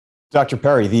Dr.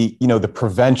 Perry, the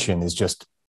prevention is just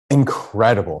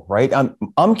incredible, right?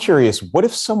 I'm curious, what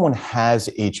if someone has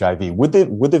HIV? Would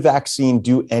the vaccine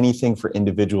do anything for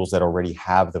individuals that already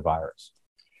have the virus?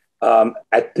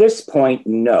 At this point,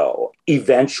 no.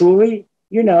 Eventually,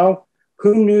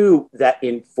 who knew that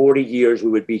in 40 years we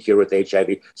would be here with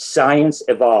HIV? Science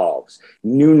evolves,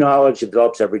 new knowledge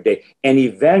develops every day, and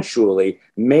eventually,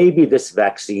 maybe this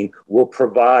vaccine will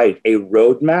provide a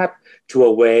roadmap to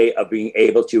a way of being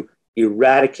able to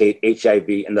eradicate HIV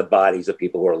in the bodies of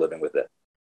people who are living with it.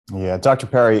 Yeah, Dr.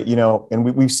 Perry, and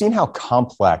we've seen how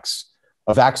complex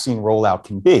a vaccine rollout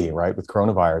can be, right? With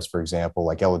coronavirus, for example,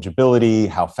 like eligibility,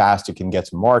 how fast it can get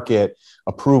to market,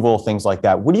 approval, things like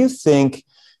that. What do you think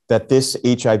that this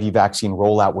HIV vaccine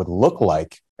rollout would look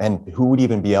like, and who would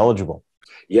even be eligible?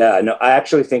 Yeah, no, I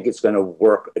actually think it's going to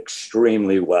work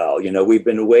extremely well. We've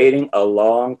been waiting a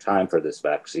long time for this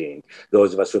vaccine.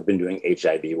 Those of us who've been doing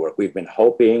HIV work, we've been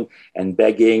hoping and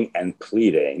begging and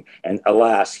pleading. And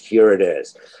alas, here it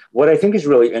is. What I think is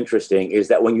really interesting is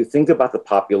that when you think about the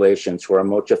populations who are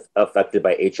most affected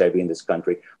by HIV in this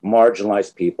country,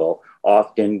 marginalized people,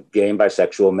 often gay and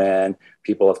bisexual men,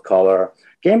 people of color,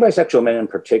 gay and bisexual men in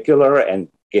particular, and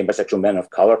gay and bisexual men of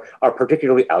color are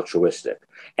particularly altruistic,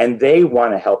 and they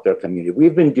want to help their community.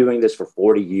 We've been doing this for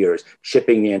 40 years,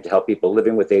 chipping in to help people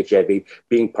living with HIV,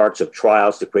 being parts of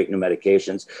trials to create new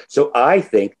medications. So I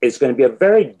think it's going to be a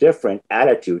very different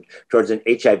attitude towards an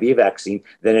HIV vaccine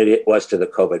than it was to the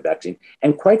COVID vaccine.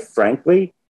 And quite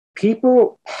frankly,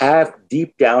 people have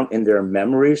deep down in their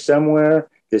memory somewhere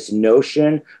this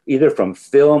notion, either from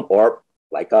film or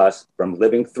like us, from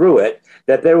living through it,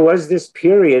 that there was this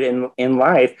period in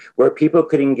life where people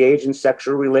could engage in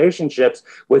sexual relationships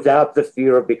without the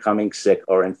fear of becoming sick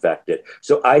or infected.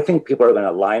 So I think people are going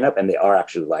to line up, and they are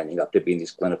actually lining up to be in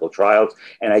these clinical trials.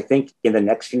 And I think in the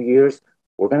next few years,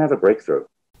 we're going to have a breakthrough.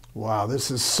 Wow,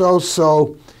 this is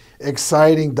so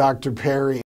exciting, Dr.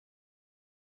 Perry.